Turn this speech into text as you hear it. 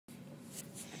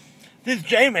This is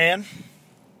J-Man.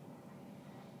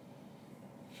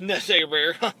 That's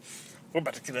Airbear. We're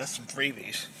about to get us some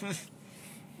freebies.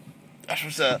 That's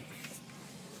what's up.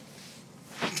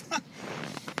 Oh,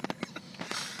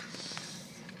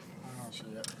 shit.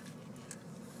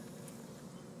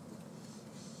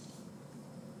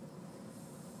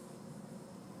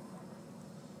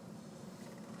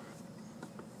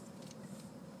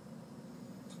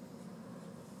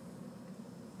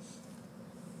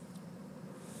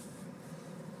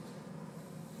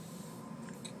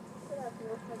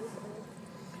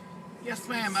 Yes,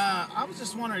 ma'am. I was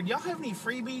just wondering, y'all have any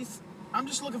freebies? I'm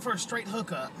just looking for a straight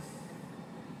hookup.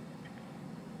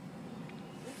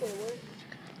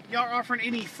 Y'all offering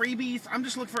any freebies? I'm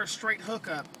just looking for a straight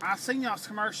hookup. I seen y'all's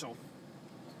commercial.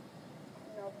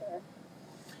 Okay.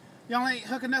 Y'all ain't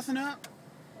hooking nothing up?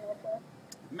 Okay.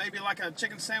 Maybe like a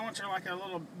chicken sandwich or like a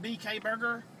little BK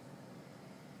burger?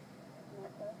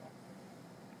 Okay.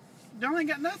 Y'all ain't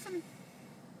got nothing?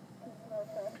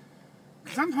 Okay.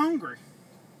 Because I'm hungry.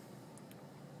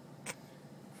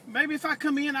 Maybe if I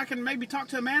come in, I can maybe talk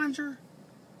to a manager?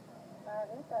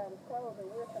 Inside is closing.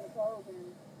 We're going to close in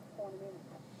 20 minutes.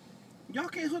 Y'all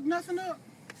can't hook nothing up?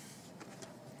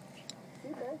 She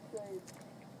basically,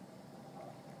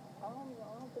 I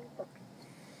don't think so.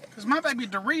 Because my baby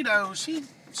Dorito,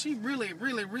 she really,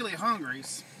 really, really hungry.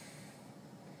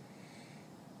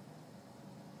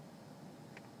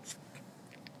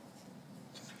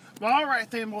 Well, all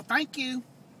right then. Well, thank you.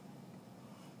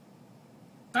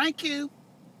 Thank you.